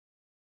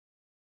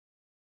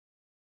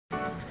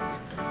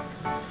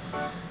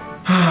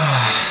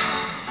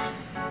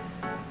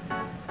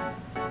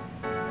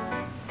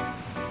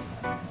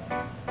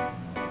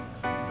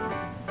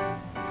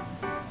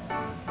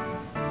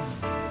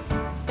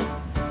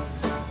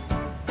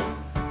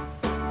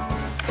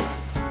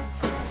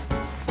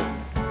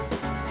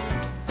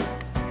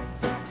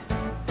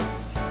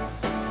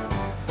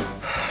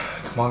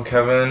on,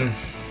 Kevin.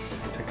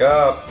 Pick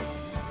up.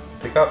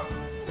 Pick up.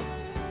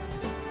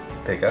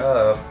 Pick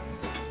up.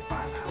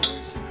 5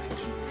 hours.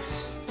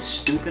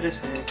 Stupid as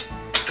heck.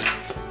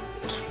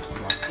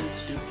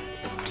 Stupid.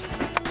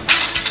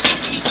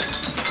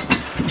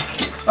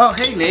 Oh,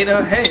 hey, Nate.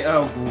 Hey,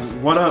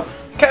 what up?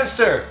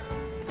 Kevster!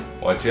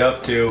 What you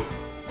up to?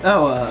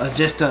 Oh,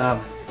 just,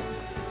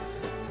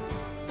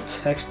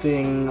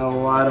 texting a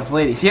lot of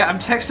ladies. Yeah, I'm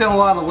texting a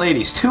lot of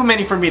ladies. Too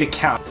many for me to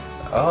count.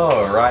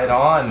 Oh, right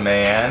on,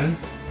 man.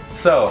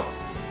 So,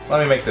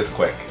 let me make this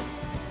quick.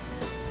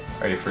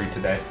 Are you free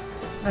today?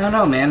 I don't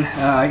know, man.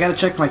 I gotta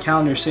check my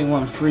calendar, see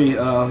when I'm free.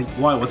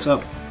 Why? What's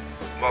up?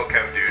 Well,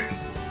 Kev, dude.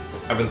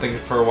 I've been thinking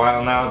for a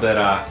while now that,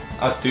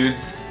 us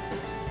dudes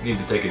need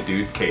to take a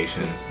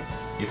dude-cation.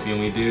 You feel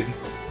me, dude?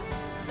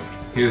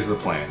 Here's the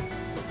plan.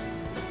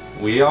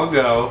 We all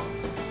go,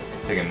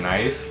 take a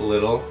nice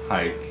little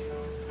hike,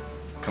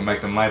 come back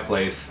to my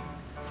place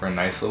for a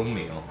nice little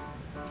meal.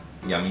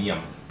 Yummy,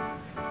 yummy.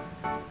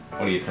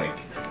 What do you think?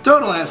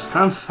 Totally,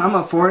 I'm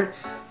up for it.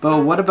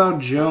 But what about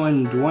Joe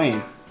and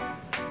Dwayne?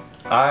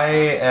 I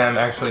am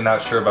actually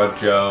not sure about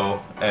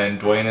Joe, and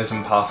Dwayne is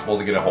impossible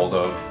to get a hold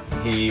of.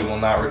 He will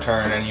not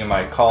return any of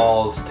my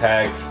calls,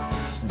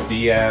 texts,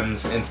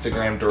 DMs,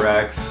 Instagram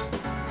directs,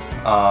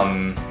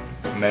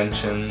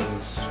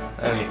 mentions,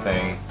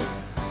 anything.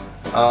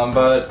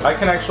 But I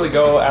can actually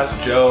go ask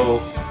Joe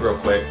real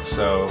quick,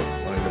 so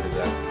let me go do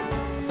that.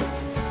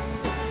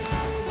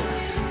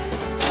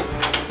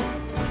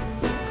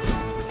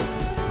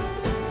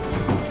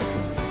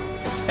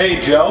 Hey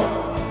Joe,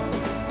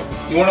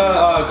 you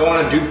wanna go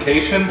on a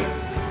dude-cation?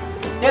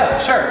 Yeah,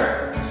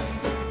 sure.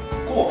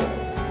 Cool.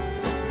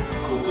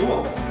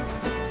 Cool.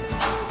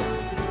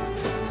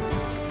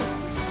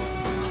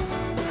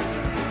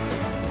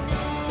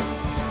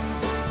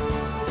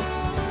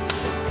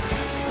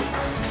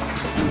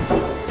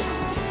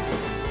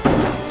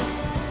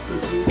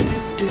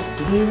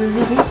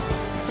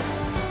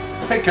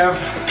 Hey Kev.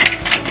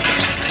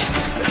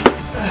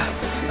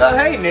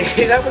 Hey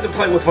Nate, I wasn't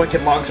playing with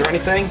fucking logs or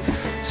anything.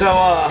 So,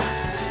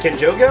 can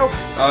Joe go?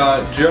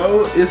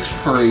 Joe is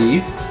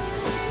free.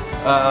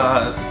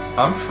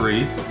 I'm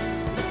free.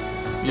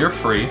 You're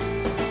free.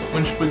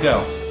 When should we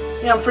go?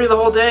 Yeah, I'm free the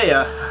whole day,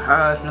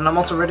 and I'm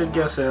also ready to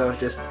go, so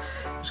just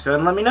go ahead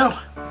and let me know.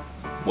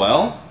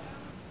 Well,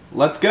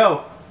 let's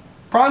go.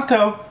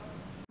 Pronto.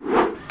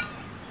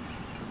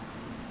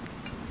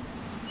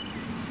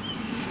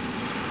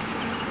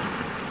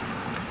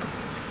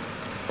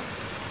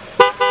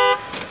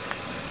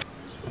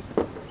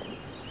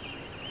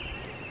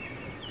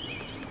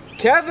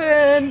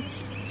 Kevin!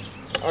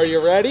 Are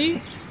you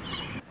ready?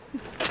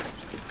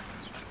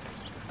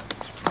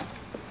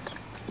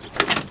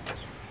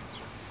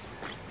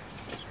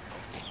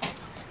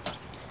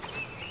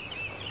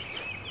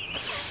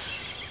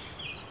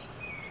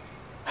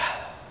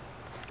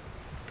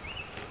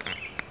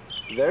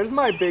 There's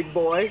my big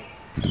boy.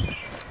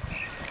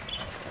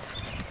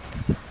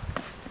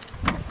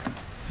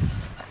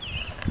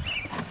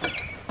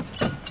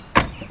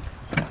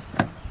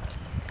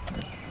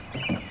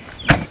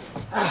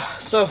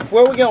 So,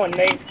 where are we going,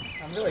 Nate?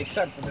 I'm really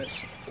excited for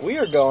this. We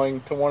are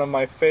going to one of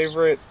my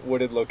favorite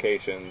wooded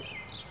locations.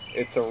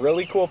 It's a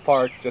really cool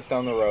park just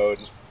down the road.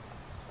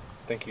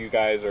 I think you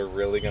guys are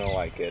really gonna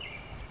like it.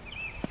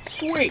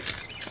 Sweet!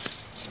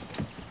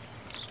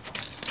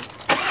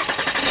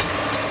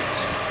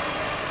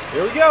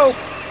 Here we go!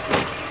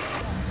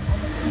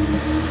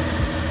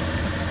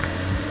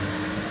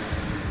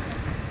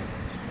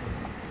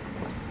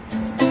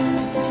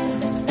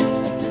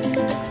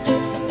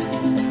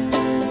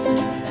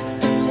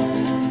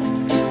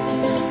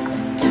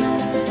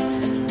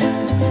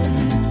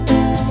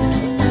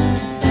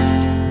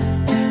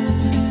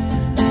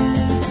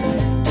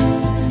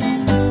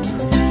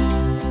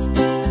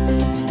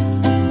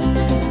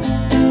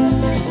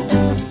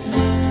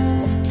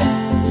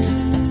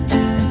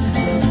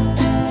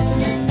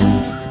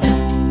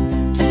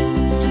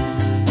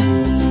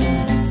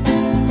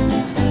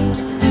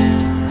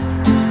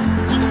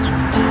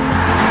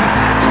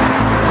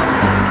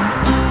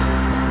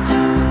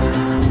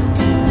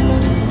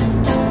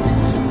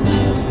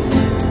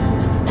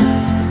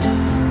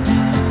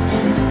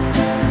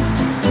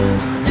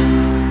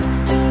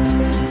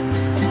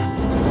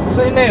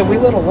 Say, Nate, are we a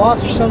little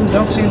lost or something?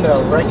 Don't seem to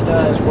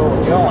recognize where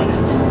we're going.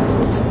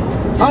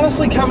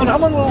 Honestly, Kevin,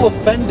 I'm a little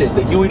offended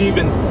that you would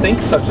even think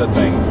such a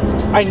thing.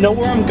 I know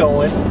where I'm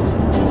going.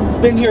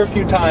 Been here a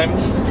few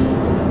times.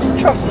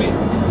 Trust me.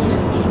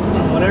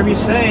 Whatever you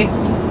say.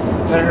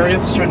 Better hurry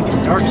up, it's starting to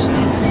get dark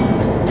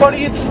soon.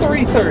 Buddy, it's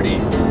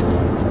 3:30.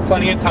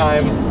 Plenty of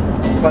time,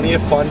 plenty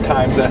of fun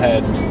times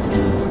ahead.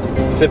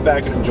 Sit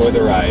back and enjoy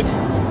the ride.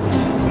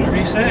 Whatever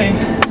you say.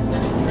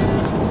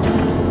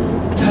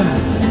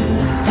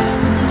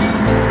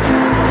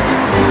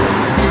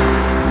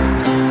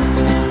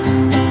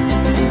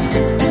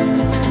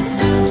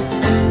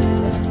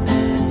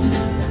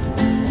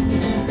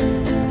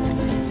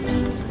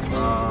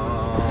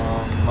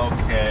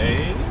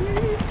 Okay.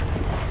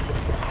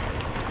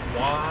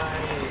 Why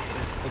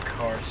is the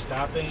car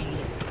stopping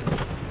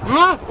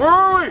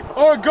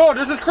Oh God,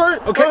 this is crazy.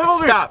 Okay,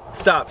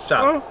 stop.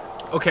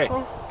 Okay,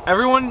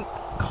 everyone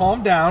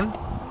calm down.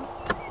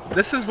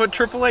 This is what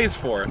AAA is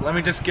for. Let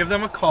me just give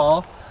them a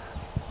call.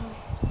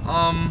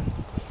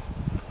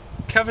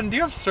 Kevin, do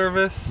you have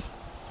service?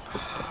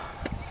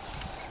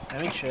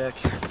 Let me check.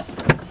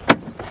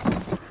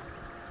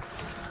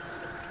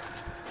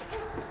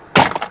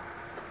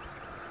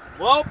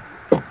 Well,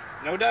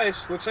 no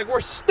dice. Looks like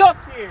we're stuck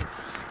here.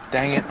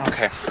 Dang it.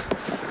 Okay.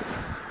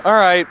 All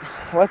right.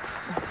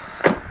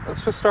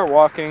 Let's just start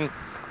walking.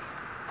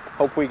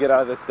 Hope we get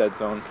out of this dead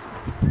zone.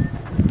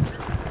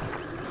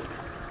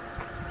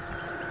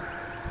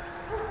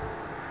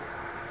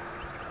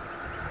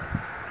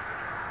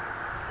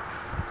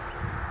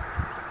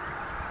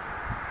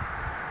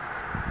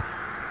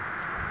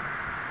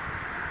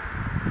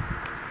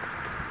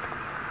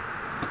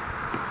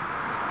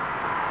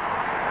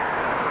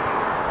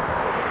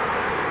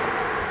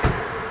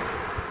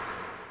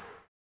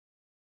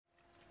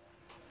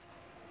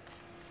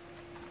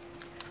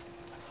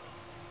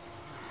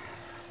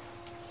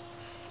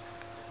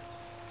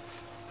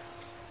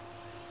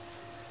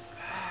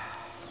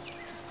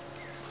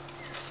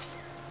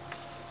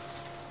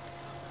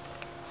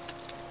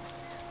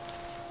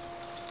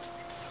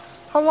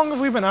 How long have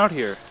we been out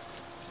here?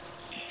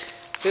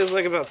 Feels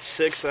like about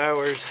 6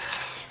 hours.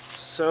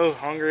 So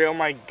hungry, oh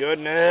my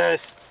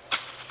goodness.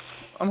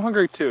 I'm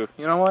hungry too.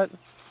 You know what?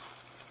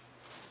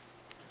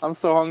 I'm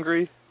so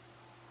hungry.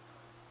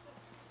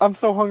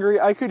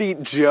 I could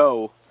eat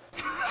Joe.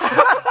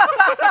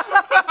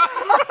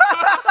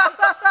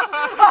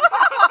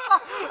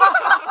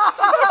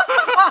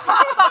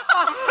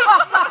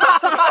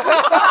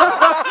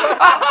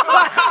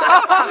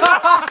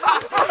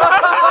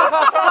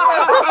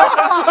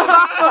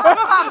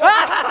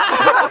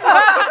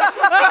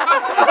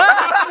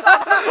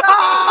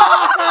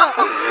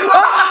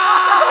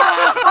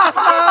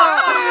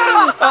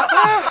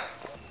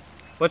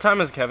 What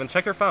time is it, Kevin?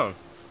 Check your phone.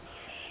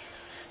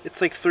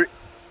 It's like 3.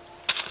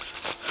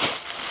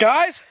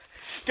 Guys,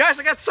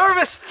 I got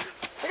service.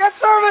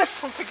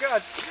 Oh my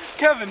God.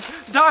 Kevin,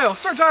 dial.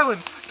 Start dialing.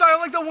 Dial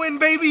like the wind,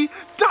 baby.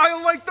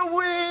 Dial like the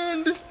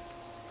wind.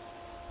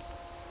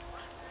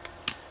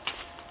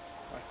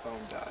 My phone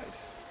died.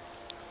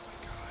 Oh my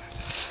God.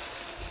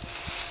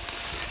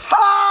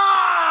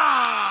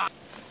 Ah!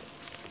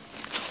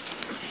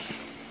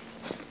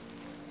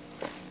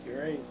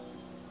 You're right.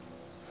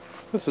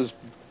 This is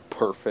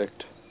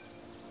perfect.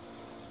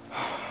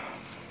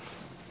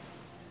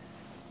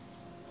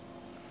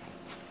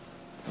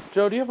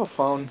 Joe, do you have a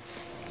phone?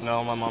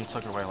 No, my mom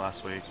took her away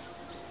last week.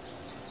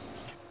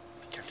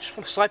 I just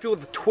want to slap you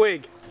with a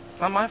twig. It's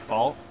not my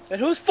fault.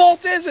 And whose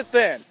fault is it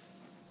then?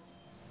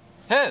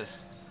 His.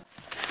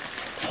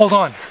 Hold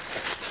on.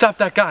 Stop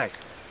that guy.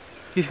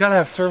 He's got to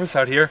have service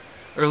out here,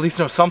 or at least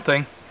know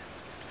something.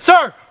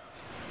 Sir!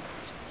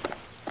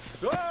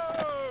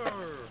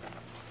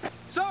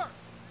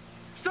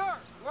 Sir,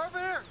 we're over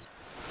here.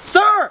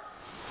 Sir!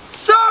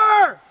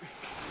 Sir!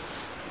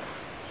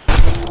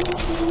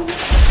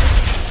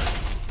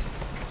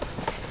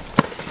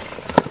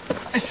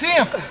 I see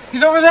him!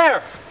 He's over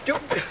there!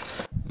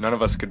 None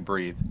of us could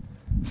breathe.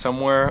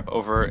 Somewhere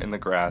over in the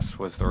grass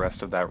was the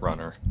rest of that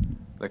runner.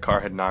 The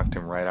car had knocked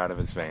him right out of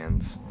his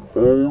vans.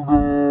 Oh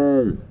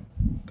no!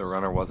 The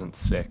runner wasn't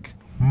sick.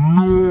 The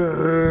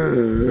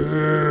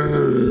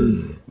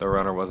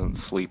runner wasn't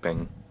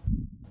sleeping.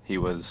 He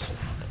was...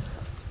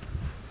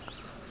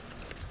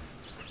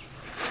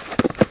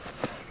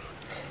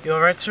 You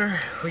alright, sir?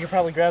 We could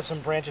probably grab some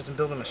branches and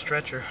build him a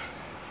stretcher.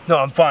 No,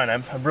 I'm fine.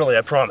 I'm really,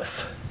 I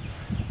promise.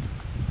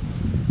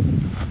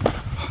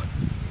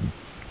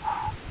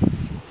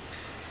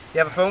 You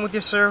have a phone with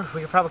you, sir?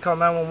 We could probably call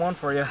 911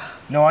 for you.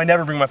 No, I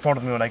never bring my phone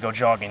with me when I go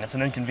jogging. It's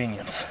an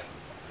inconvenience.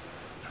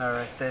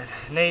 Alright then.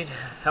 Nate,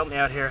 help me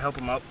out here. Help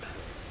him up.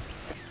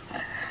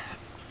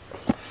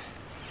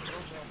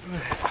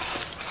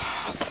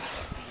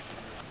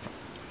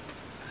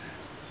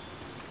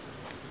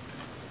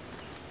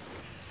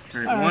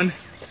 Alright, 1,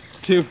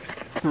 2,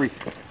 3.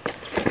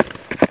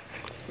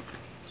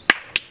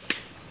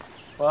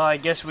 Well, I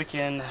guess we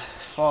can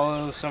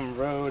follow some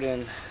road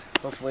and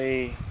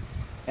hopefully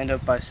end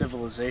up by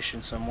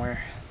civilization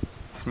somewhere.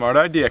 Smart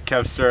idea,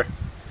 Kevster.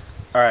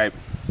 Alright,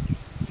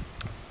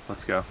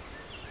 let's go.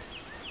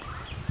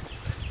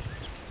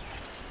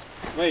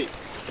 Wait,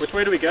 which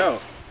way do we go?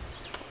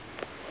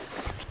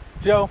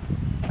 Joe,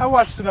 I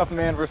watched enough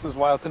Man vs.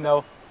 Wild to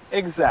know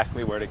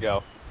exactly where to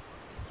go.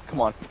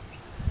 Come on.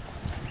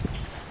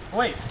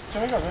 Wait,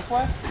 should we go this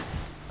way?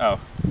 Oh,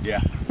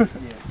 yeah. Yeah.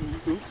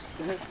 Oops.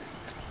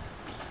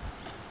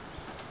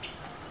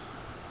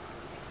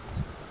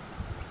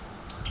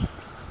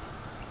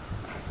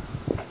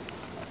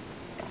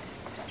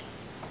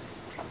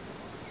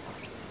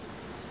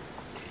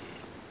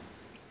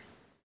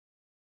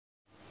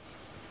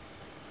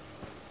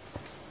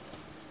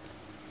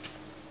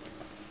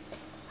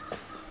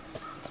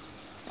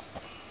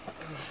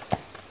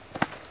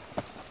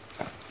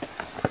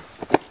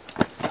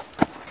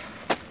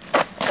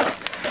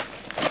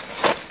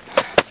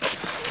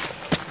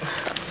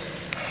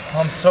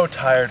 so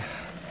tired.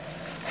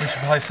 We should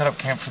probably set up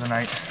camp for the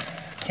night.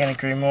 Can't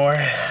agree more.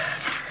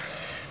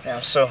 Now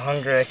I'm so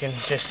hungry I can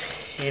just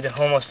eat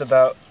almost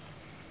about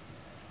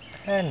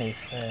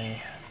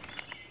anything.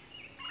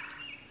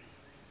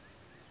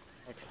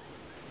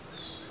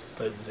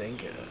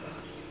 Bazinga.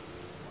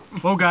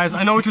 Whoa, guys,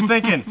 I know what you're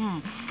thinking.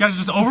 You guys are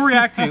just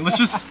overreacting. Let's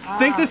just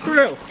think this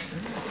through.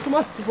 Come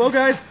on. Whoa,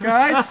 guys.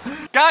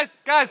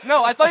 Guys,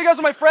 no. I thought you guys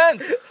were my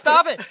friends.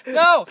 Stop it.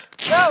 No.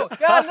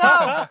 God,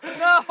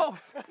 no.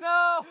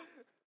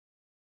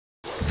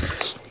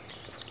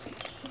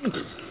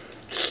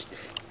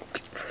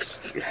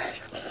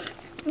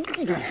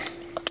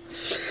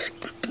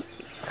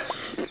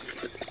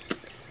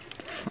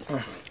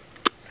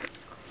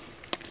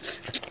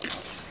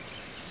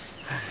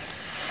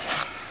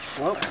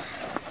 Well,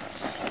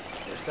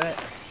 there's that.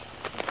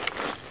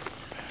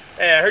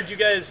 Hey, I heard you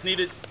guys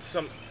needed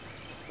some...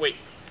 Wait,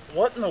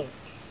 what in the...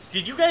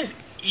 Did you guys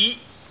eat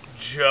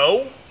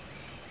Joe?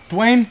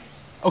 Dwayne,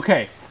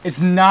 okay, it's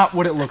not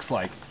what it looks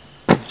like.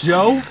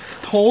 Joe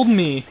told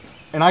me,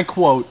 and I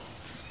quote,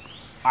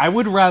 "I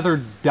would rather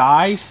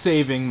die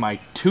saving my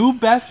two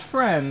best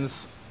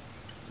friends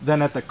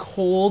than at the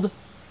cold,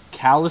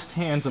 calloused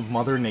hands of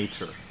Mother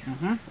Nature."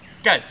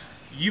 Guys,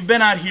 you've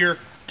been out here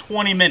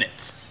 20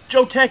 minutes.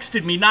 Joe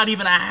texted me not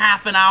even a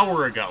half an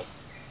hour ago.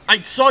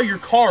 I saw your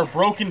car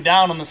broken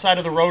down on the side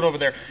of the road over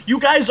there. You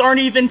guys aren't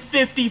even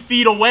 50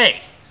 feet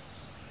away.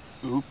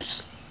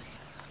 Oops.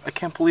 I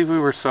can't believe we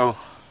were so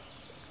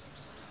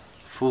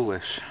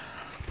foolish.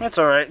 That's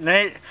alright,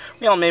 Nate.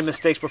 We all made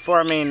mistakes before.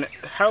 I mean,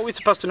 how are we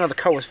supposed to know the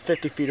car was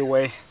 50 feet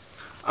away?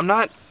 I'm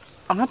not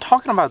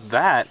talking about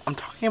that. I'm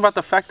talking about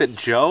the fact that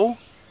Joe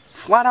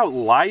flat out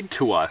lied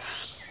to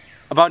us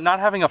about not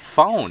having a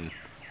phone.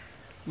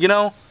 You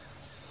know,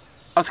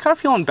 I was kind of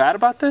feeling bad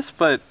about this,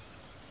 but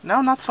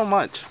now not so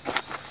much.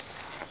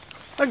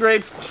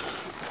 Agreed.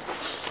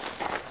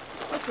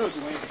 Let's go,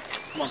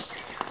 Dwayne. Come on.